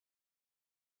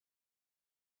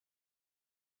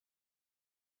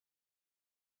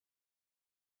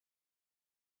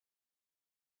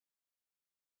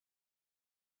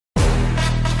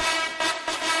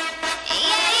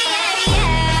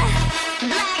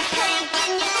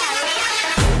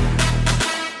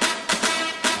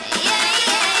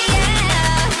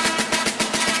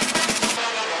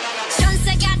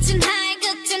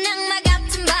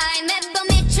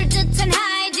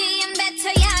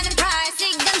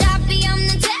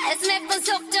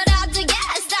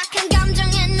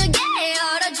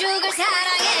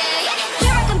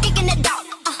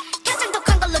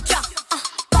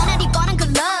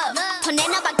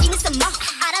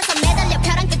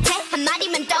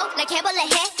like 해볼래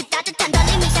해 그 따뜻한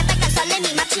떨림이 살짝한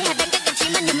설렘이 마치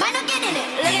해변가겠지만 you might not get in it.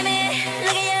 Look at me,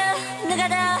 look at you. 누가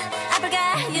더 아플까?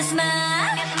 You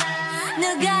smile.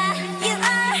 누가 you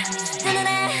are. 내 눈에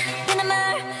피눈물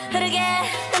흐르게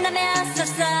된다면 so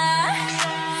sorry.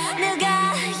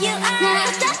 누가 you are. 난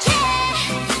어떡해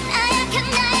나약한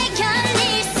나에 견딜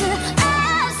수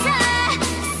없어.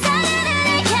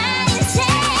 서로를 가린 채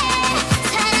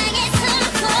사랑의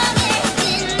숨통을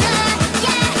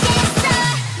끊어야겠어.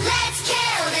 Let's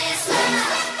kill this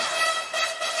love.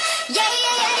 Yeah,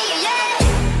 yeah, yeah, yeah, yeah.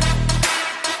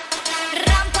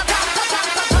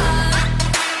 람파파파파파파.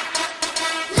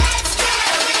 Let's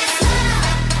kill this love.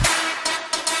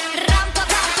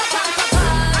 람파파파파파파.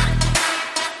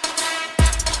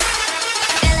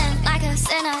 Feeling like a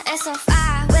sinner, it's so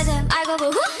far with him. I go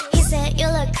boo. He said you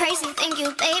look crazy, thank you,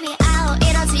 baby. I'll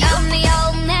eat onto you. I'm the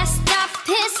old messed up.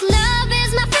 His love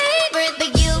is my favorite,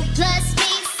 but you plus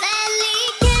me sadly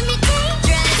can be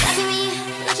dangerous. Lucky me,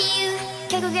 lucky you.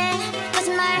 결국엔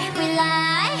거짓말 we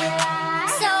lie.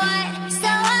 So what,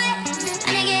 so what?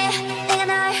 만약에 내가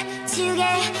널 지우게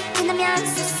된다면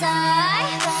so sorry.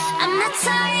 I'm not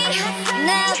sorry. 나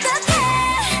어떡해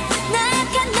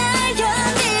나약한 날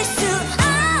견딜 수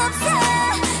없어.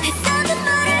 했던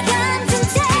눈물을 감춘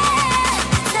채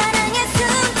사랑의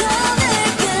숨통을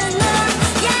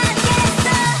끊어야겠어.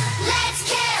 Let's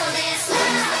kill this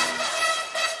love.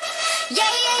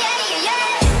 Yeah, yeah,